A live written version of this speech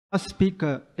Our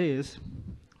speaker is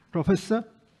Professor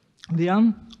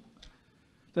Lian.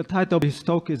 The title of his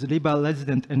talk is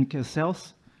Liver-Resident NK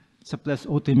Cells Suppress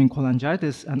Autoimmune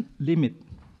Cholangitis and Limit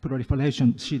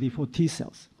Proliferation CD4 T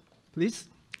cells. Please.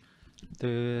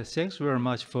 Thanks very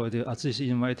much for this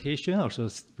invitation. Also,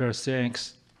 very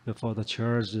thanks for the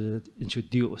chairs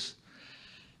introduced.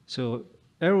 So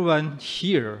everyone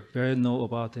here very know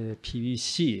about the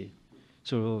PBC.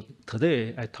 So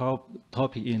today I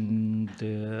topic in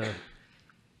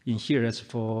here is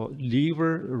for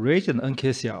liver-resident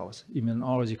NK cells,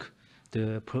 immunologic,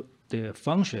 the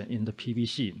function in the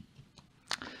PBC.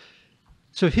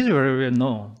 So here very well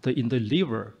known that in the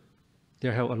liver,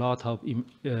 there have a lot of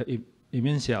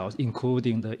immune cells,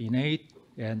 including the innate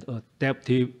and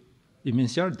adaptive immune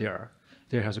cell there.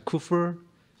 There has a Kupffer,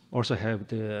 also have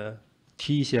the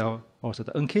T cell, also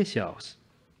the NK cells.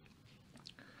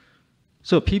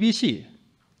 So PBC,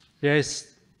 there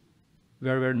is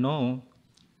very well known,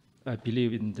 I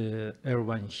believe in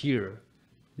everyone here.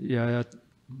 Yeah,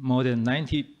 more than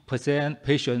 90%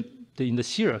 patients in the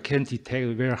serum can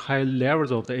detect very high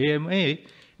levels of the AMA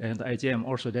and IgM.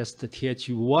 Also, that's the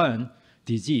Th1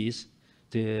 disease,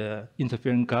 the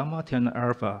interferon gamma, TNF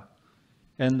alpha.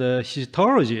 And the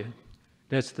histology,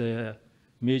 that's the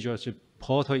major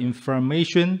portal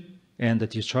inflammation and the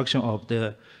destruction of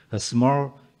the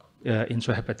small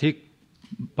intrahepatic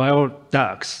bile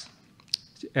ducts.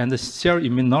 And the cell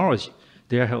immunology,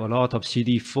 there have a lot of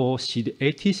CD4,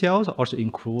 CD8 T cells, also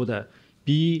include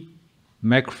B,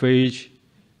 macrophage,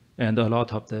 and a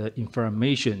lot of the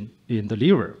inflammation in the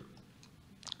liver.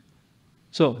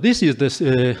 So this is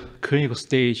the clinical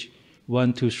stage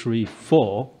 1, 2, 3,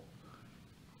 4.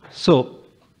 So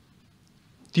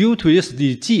due to this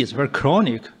disease, very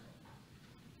chronic,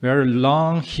 very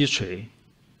long history,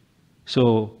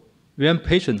 so when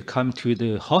patients come to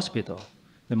the hospital,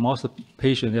 the most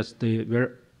patient is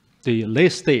the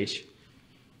late stage.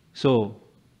 So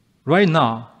right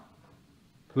now,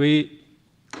 we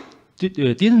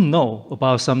didn't know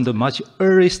about some of the much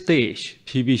early stage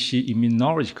PBC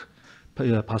immunologic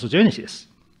pathogenesis.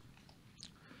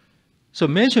 So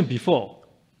mentioned before,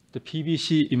 the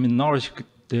PBC immunologic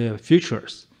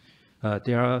features,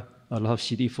 there are a lot of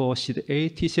CD4,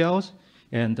 CD8 T cells,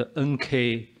 and the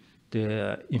NK,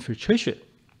 the infiltration.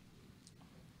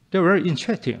 They're very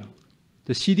interesting.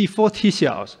 The CD4 T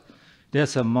cells,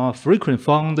 that's a more frequent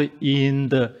found in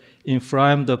the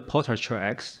inflamed portal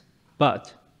tracts,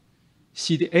 but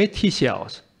CD8 T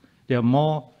cells, they are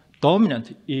more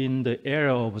dominant in the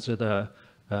area of the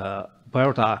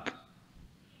bile duct.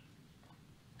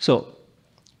 So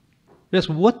there's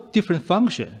what different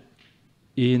function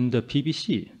in the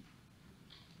PBC.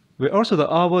 We also,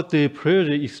 the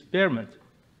previous experiment,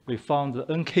 we found the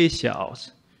NK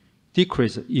cells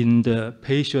decrease in the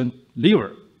patient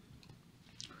liver.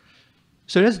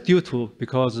 So that's due to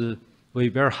because we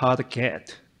very hard to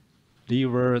get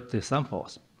liver the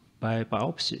samples by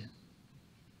biopsy.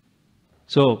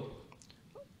 So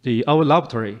our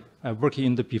laboratory, I worked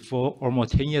in before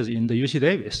almost 10 years in the UC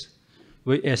Davis.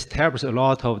 We established a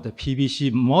lot of the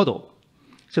PBC model.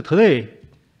 So today,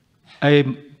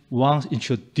 I want to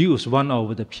introduce one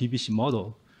of the PBC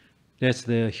model. That's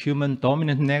the human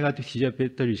dominant negative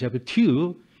TGF-beta receptor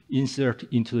 2 insert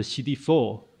into the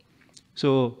CD4.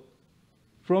 So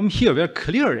from here, very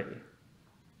clearly,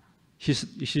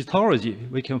 histology,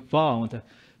 we can find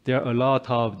there are a lot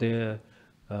of the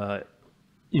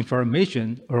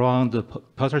information around the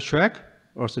portal tract.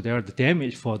 Also, there are the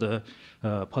damage for the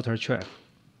portal tract.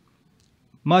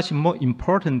 Much more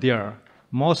important there,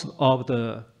 most of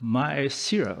the mice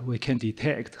serum, we can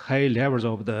detect high levels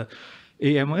of the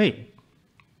AMA.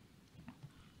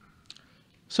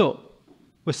 So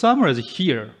we summarize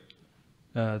here,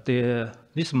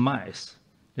 this mice,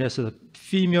 there's a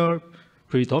female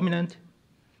predominant,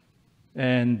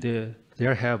 and they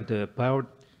have the bile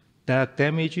duct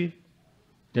damage,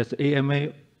 that's AMA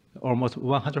almost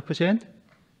 100%,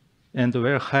 and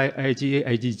very high IgA,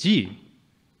 IgG.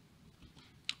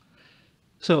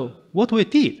 So what we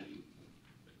did,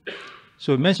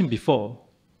 so I mentioned before,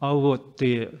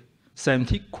 the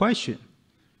scientific question,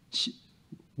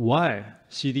 why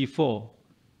CD4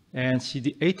 and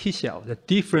CD8 T cells, the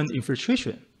different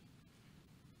infiltration?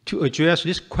 To address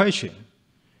this question,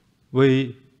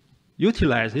 we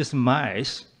utilize this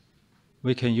mice.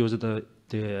 We can use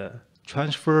the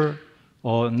transfer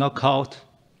or knockout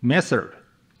method.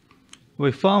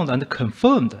 We found and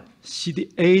confirmed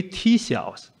CD8 T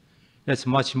cells that's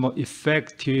much more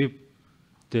effective.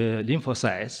 The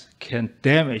lymphocytes can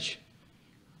damage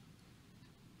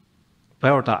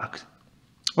bile duct.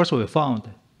 Also, we found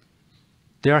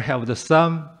there have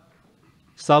some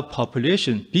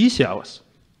subpopulation B cells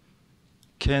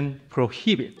can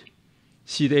prohibit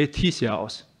CD8 T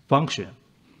cells function.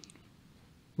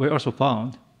 We also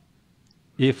found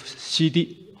if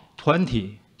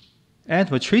CD20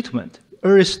 antibody treatment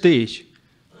early stage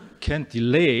can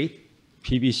delay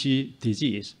PBC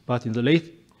disease, but in the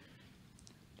late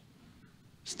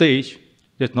stage,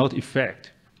 there's not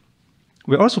effect.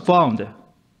 We also found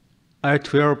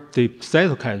IL-12, the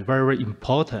cytokine, very, very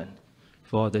important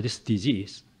for this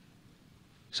disease.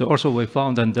 So also we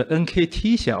found that the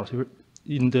NKT cells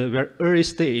in the very early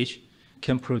stage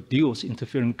can produce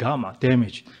interferon gamma,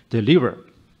 damage the liver.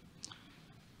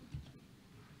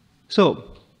 So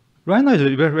right now it's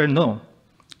very, very known.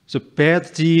 So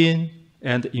bad gene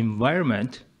and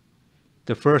environment,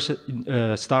 the first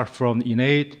start from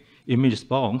innate immune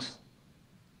response,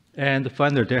 and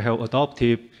finally they have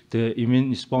adopted the immune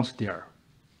response there.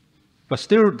 But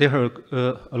still there are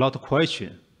a lot of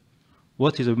questions.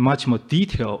 What is a much more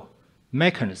detailed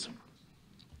mechanism?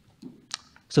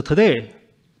 So today,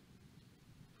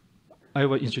 I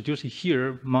will introduce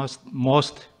here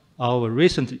most our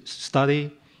recent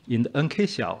study in the NK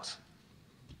cells.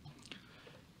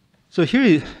 So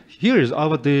here is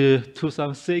our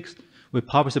 2006, we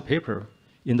published a paper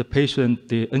in the patient,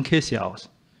 the NK cells.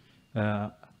 I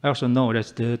also know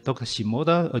that Dr.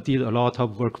 Shimoda did a lot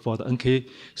of work for the NK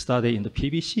study in the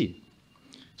PBC.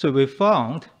 So we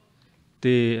found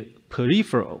the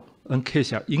peripheral NK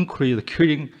cell increased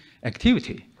killing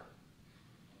activity.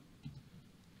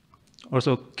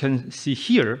 Also can see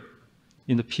here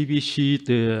in the PBC,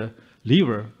 the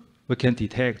liver, we can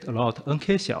detect a lot of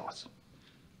NK cells.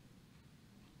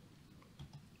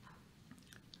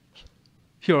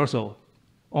 Here also,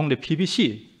 on the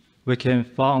PBC, we can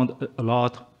find a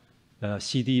lot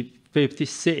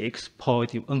CD56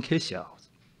 positive NK cells.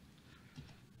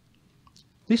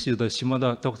 This is the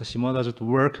Dr. Shimoda's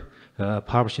work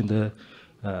published in the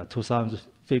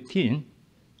 2015.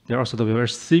 They're also very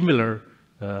similar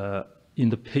in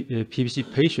the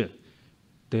PBC patient.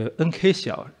 The NK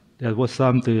cell, there was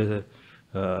some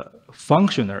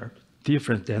functional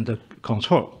difference than the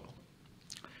control.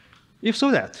 If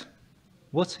so that,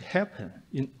 what's happened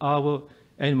in our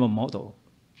animal model?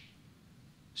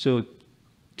 So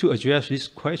to address this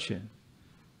question,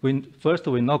 first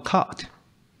we knock out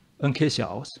NK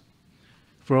cells.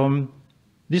 From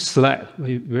this slide,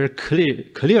 we very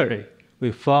clearly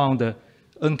we found the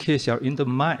NK cell in the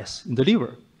mice, in the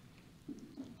liver,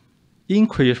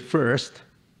 increase first,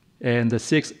 and the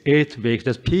 6-8 weeks,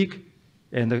 that's peak,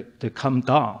 and they come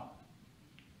down.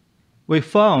 We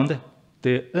found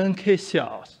the NK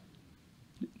cells,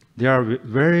 they are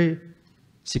very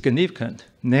significant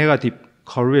negative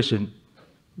correlation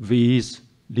with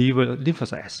liver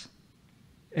lymphocytes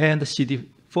and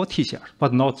CD4 T cells,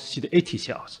 but not CD8 T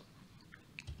cells.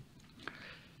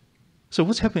 So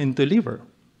what's happening in the liver?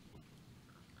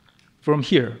 From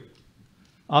here,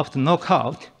 after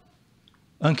knockout,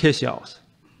 NK cells,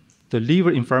 the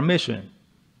liver inflammation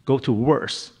go to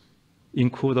worse,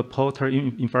 include the portal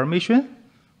inflammation,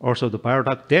 also the bile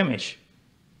duct damage.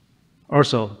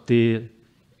 Also, the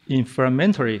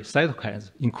inflammatory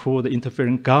cytokines include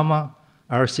interferon gamma,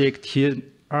 IL-6,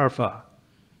 TNF-alpha,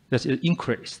 that's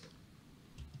increased.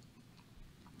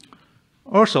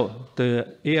 Also,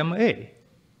 the AMA,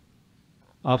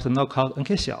 after knockout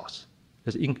NK cells,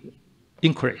 that's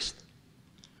increased.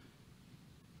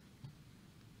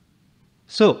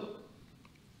 So,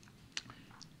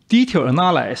 detailed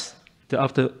analysis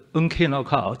after NK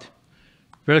knockout,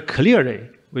 very clearly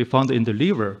we found in the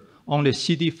liver only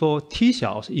CD4 T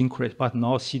cells increased, but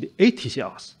not CD8 T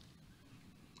cells.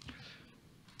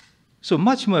 So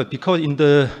much more because in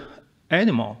the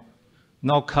animal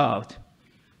knockout,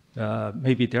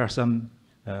 maybe there are some,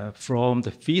 from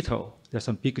the fetal, there's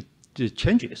some big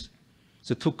changes.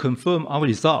 So to confirm our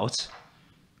results,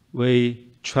 we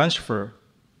transfer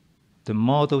the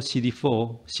model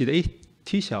CD4, CD8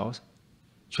 T cells,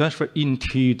 transfer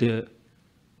into the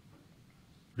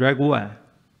RAG1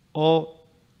 or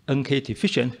NK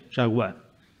deficient RAG1.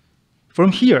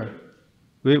 From here,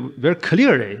 we very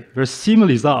clearly, very similar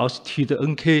results to the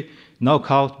NK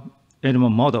knockout animal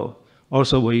model.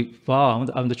 Also, we found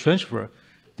on the transfer,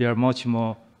 there are much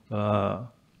more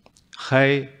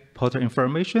high portal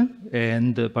inflammation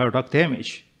and bile duct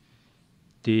damage.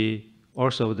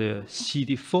 Also, the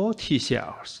CD4 T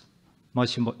cells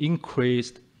much more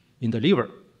increased in the liver.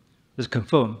 Let's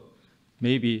confirm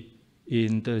maybe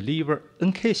in the liver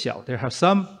NK cell, there have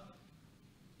some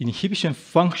inhibition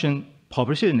function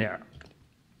population there.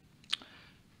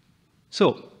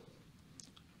 So,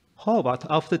 how about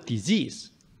after disease,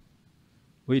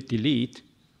 we delete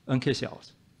NK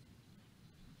cells?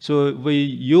 So we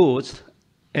used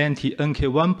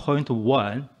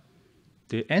anti-NK1.1,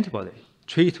 the antibody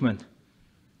treatment,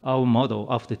 our model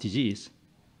of the disease.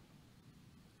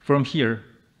 From here,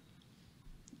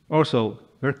 also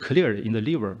very clearly in the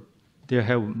liver, they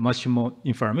have much more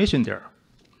information there.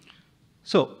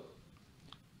 So,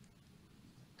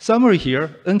 summary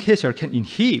here, NK cell can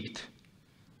inhibit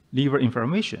liver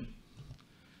inflammation.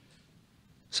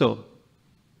 So,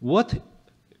 what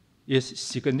is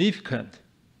significant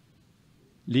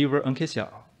liver NK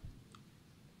cell?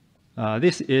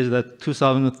 This is the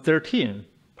 2013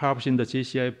 published in the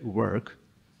JCI work.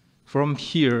 From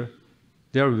here,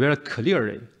 they are very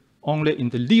clearly only in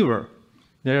the liver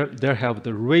there have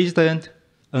the resident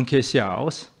NK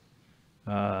cells,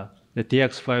 the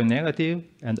DX5 negative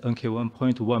and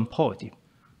NK1.1 positive,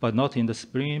 but not in the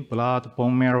spleen, blood,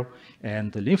 bone marrow,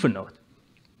 and the lymph node.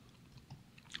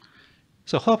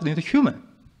 So how about in the human?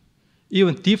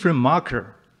 Even different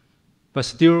marker, but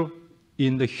still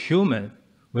in the human,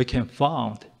 we can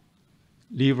find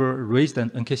liver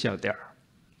resident NK cell there.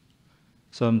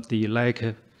 Some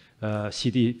like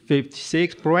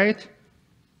CD56 bright,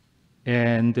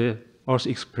 and also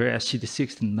express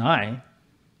CD69,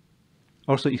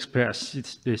 also express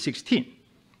CD16.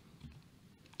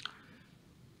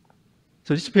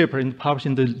 So this paper published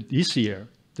in this year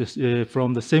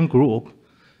from the same group,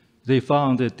 they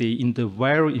found that in the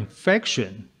viral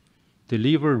infection, the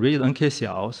liver resident NK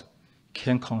cells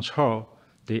can control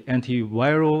the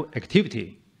antiviral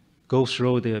activity, go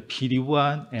through the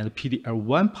PD-1 and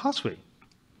PD-L1 pathway.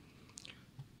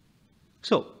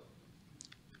 So,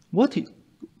 what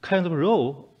kind of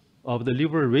role of the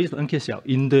liver resident NK cell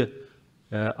in the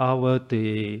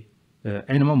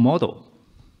animal model?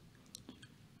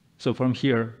 So from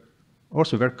here,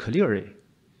 also very clearly,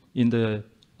 in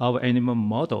our animal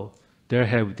model, there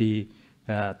have the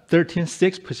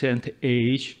 13.6%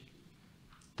 age,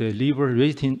 the liver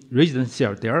resident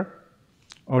cell there.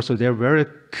 Also, they're very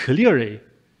clearly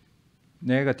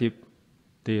negative,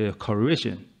 the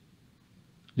correlation,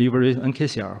 liver resident NK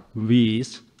cell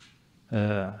with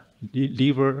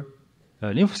liver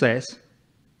lymphocytes,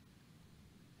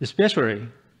 especially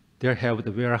they have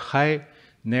the very high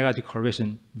negative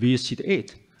correlation with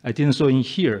CD8. I didn't show in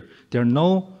here, there are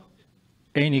no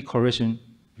any correlation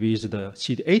with the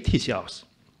CD8 T cells.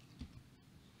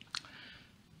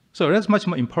 So that's much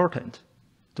more important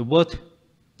to what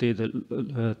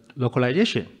the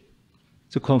localization.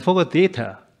 So confocal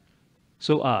data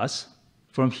show us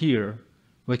from here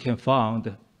we can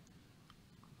find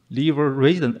liver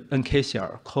resident NK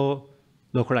cell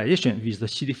co-localization with the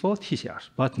CD4 T cells,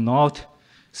 but not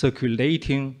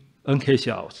circulating NK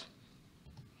cells.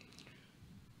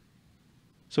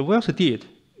 So we also did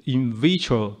in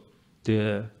vitro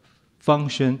the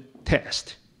function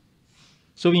test.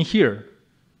 So in here,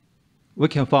 we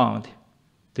can find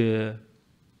the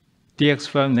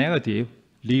DX5 negative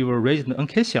liver resident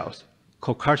NK cells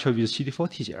co-cultured with CD4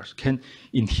 T cells can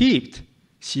inhibit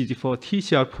CD4 T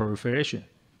cell proliferation,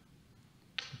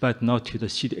 but not to the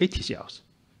CD8 T cells.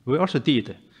 We also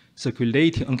did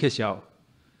circulating NK cell.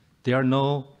 There are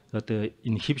no the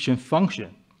inhibition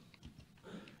function.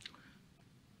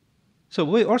 So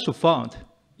we also found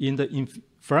in the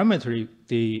inflammatory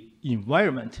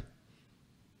environment,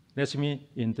 that means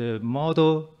in the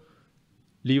model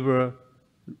liver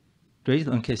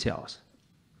resident NK cells,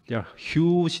 there are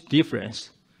huge difference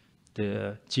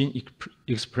the gene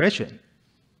expression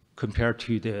compared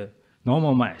to the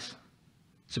normal mice.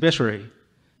 Especially,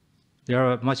 there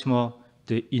are much more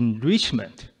the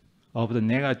enrichment of the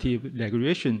negative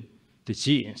regulation the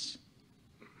genes.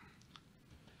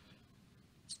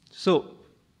 So,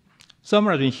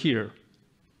 summarizing here,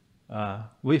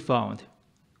 we found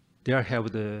there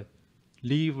have the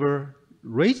liver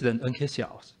resident NK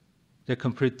cells. They're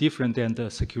completely different than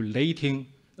the circulating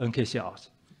NK cells,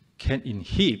 can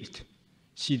inhibit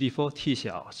CD4 T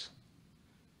cells.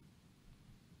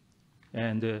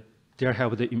 And there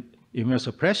have the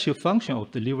immunosuppressive function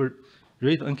of the liver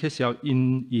resident NK cell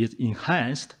is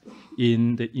enhanced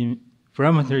in the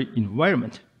inflammatory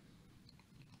environment.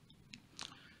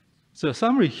 So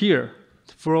summary here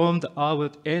from our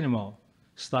animal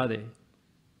study.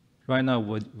 Right now,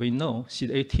 what we know,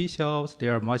 CD8 T cells, they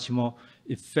are much more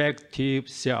effective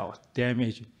cell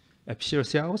damage epithelial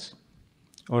cells.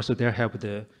 Also, they have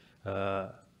the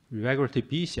regulatory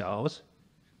B cells.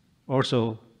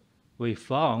 Also, we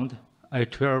found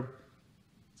IL-12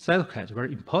 cytokines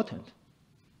very important.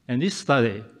 And this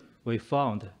study, we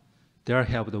found there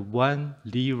have the one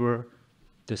liver,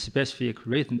 the specific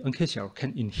resident NK cell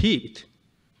can inhibit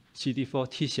CD4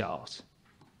 T cells.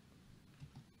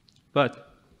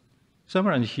 But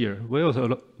somewhere in here,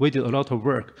 we did a lot of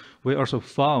work. We also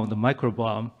found the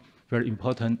microbiome very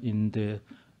important in the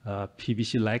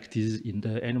PBC-like disease in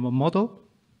the animal model.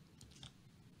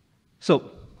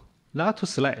 So, last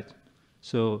slide.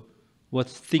 So,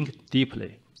 let's think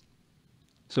deeply.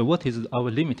 So, what is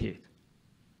our limited?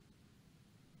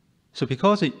 So,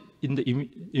 because in the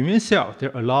immune cell,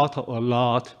 there are a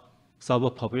lot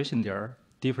subpopulation there,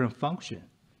 different function.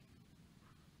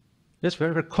 That's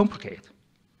very, very complicated.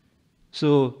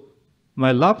 So,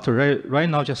 my laboratory right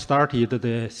now just started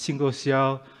the single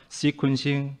cell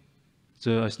sequencing,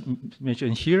 as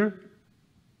mentioned here.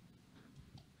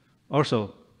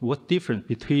 Also, what difference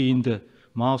between the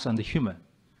mouse and the human?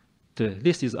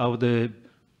 This is our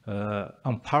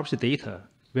unpublished data.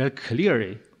 Very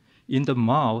clearly, in the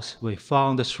mouse, we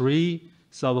found 3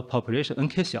 subpopulation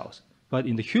NK cells, but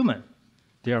in the human,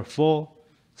 there are 4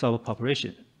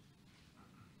 subpopulation.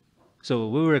 So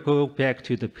we will go back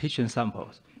to the patient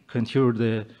samples, continue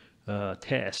the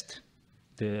test,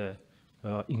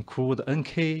 include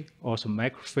NK, also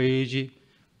macrophage,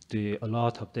 a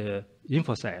lot of the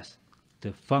lymphocytes,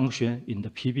 the function in the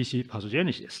PBC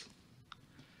pathogenesis.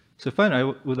 So finally,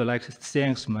 I would like to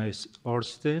thank my all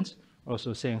students,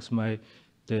 also thanks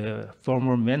the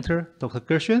former mentor, Dr.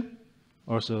 Gershon.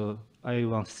 Also, I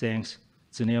want to thank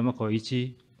Zhe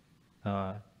Koichi,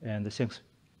 and thanks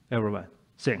everyone.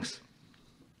 Thanks.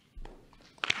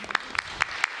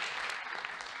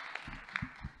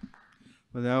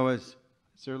 Well, that was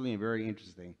certainly a very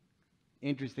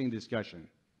interesting discussion,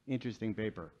 interesting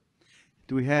paper.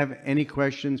 Do we have any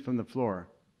questions from the floor?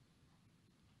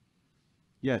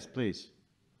 Yes, please.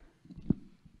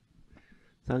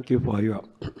 Thank you for your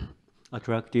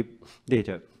attractive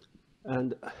data.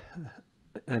 And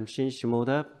I'm Shin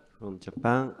Shimoda from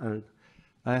Japan, and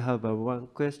I have one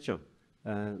question.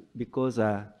 Because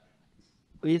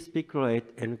we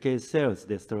speculate NK cells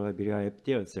destroy biliary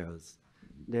epithelial cells.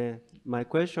 My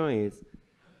question is,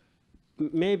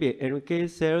 maybe NK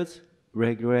cells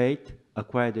regulate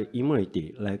acquired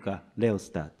immunity like a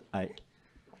rheostat.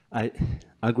 I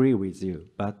agree with you,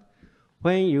 but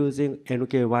when using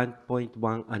NK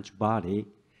 1.1 antibody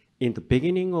in the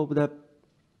beginning of the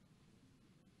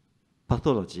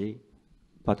pathology,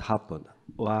 what happened?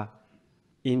 Or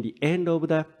in the end of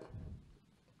the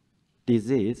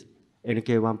disease, NK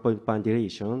 1.1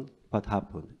 deletion, what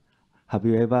happened? Have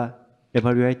you ever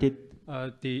evaluated?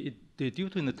 Due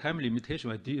to the time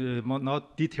limitation, I did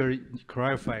not detail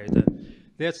clarified.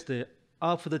 That's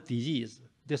after the disease.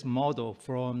 This model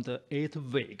from the 8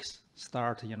 weeks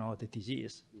start, the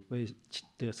disease.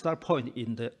 The start point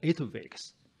in the 8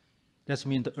 weeks. That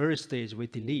means the early stage we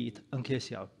delete NK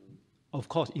cell. Of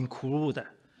course, include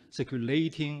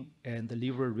circulating and the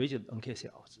liver region NK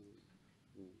cells.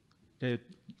 The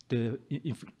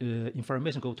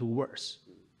information go to worse,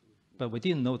 but we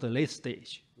didn't know the late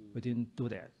stage. We didn't do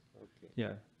that. Okay.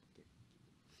 Yeah.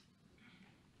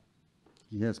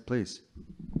 Yes, please.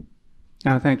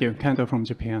 Thank you. Kento from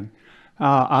Japan.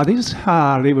 Are these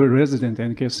liver resident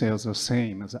NK cells the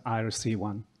same as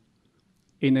IRC1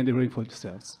 in the lymphoid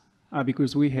cells?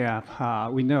 Because we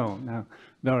know now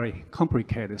very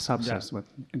complicated subsets with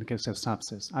NK cell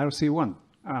subsets. IRC1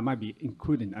 might be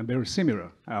included and very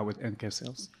similar with NK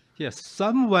cells. Yes,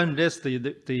 someone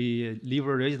listed the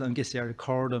liver resident NK cell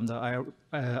called them the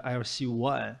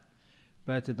IRC1,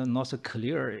 but not so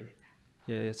clearly,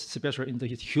 especially in the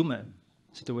human.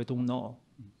 So we don't know.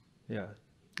 Yeah.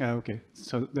 Okay.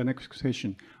 So the next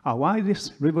question: why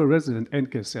this liver resident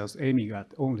NK cells aiming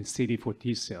at only CD4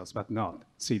 T cells but not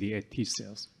CD8 T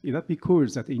cells? Is that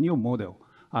because that in your model,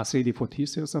 CD4 T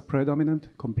cells are predominant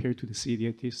compared to the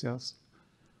CD8 T cells?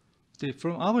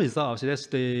 From our results, that's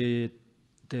the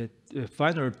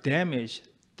final damage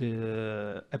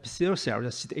the epithelial cells,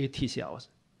 the CD8 T cells,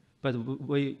 but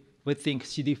we think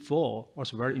CD4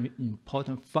 also very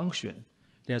important function.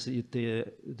 That's the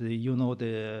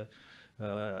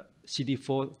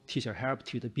CD4 T cell help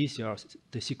to the B cells,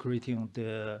 the secreting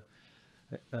the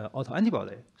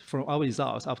autoantibody. From our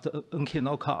results, after NK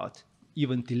knockout,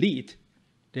 even delete,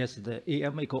 that's the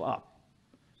AMA go up.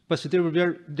 But still,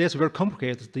 that's very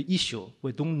complicated, the issue.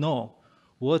 We don't know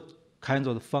what kind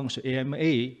of function AMA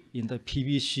in the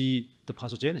PBC, the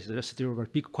pathogenesis. There's still a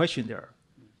big question there.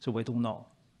 So we don't know.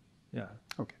 Yeah.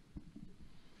 Okay.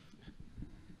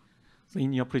 So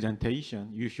in your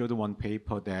presentation, you showed one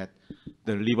paper that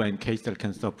the liver NK cell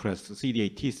can suppress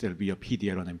CD8 T cell via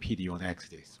PD-L1 and PD-1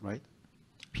 axis, right?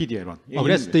 PD-L1. Oh,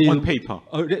 that's the one paper.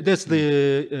 Oh, that's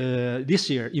the this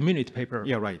year immunity paper.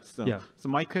 Yeah, right. So, yeah. So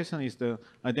my question is, then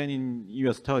in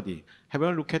your study, have you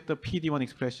looked at the PD-1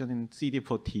 expression in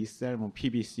CD4 T cell on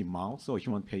PBC mouse or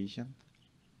human patient?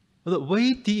 Well,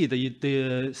 we did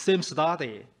the same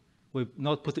study. We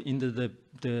not put into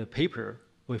the paper.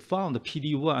 We found the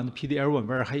PD-1 and PD-L1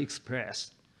 very high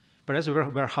expressed. But that's very,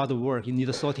 very hard work. You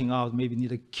need sorting out, maybe need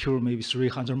to cure maybe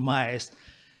 300 mice.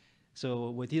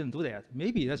 So we didn't do that.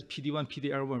 Maybe that's PD-1,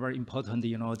 PD-L1 very important,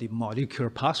 you know, the molecular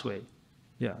pathway.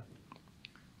 Yeah.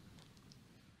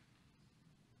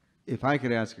 If I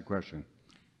could ask a question,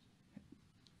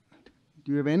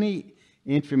 do you have any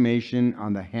information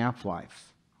on the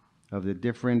half-life of the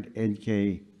different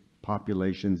NK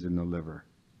populations in the liver?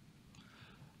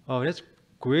 Oh, that's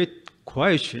great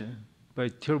question.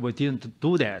 But till we didn't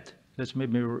do that. That's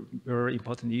maybe a very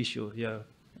important issue. Yeah.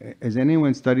 Has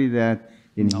anyone studied that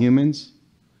in humans?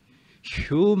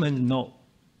 Human, no.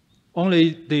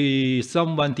 Only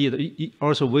someone did.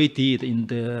 Also, we did in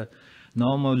the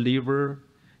normal liver.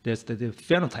 That's the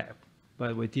phenotype,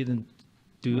 but we didn't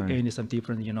do anything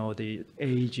different. You know, the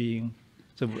aging.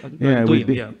 So yeah,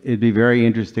 it'd be very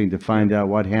interesting to find out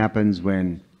what happens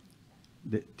when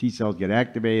the T cells get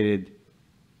activated,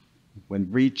 when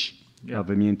breach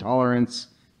of immune tolerance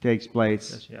takes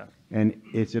place, and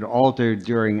is it altered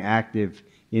during active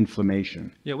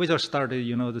inflammation? Yeah, we just started,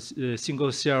 you know, the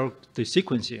single cell the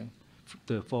sequencing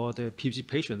for the PBC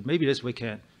patient. Maybe this we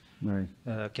can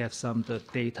get some the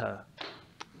data.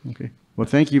 Okay. Well,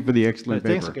 thank you for the excellent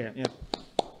paper. Thanks again. Yeah.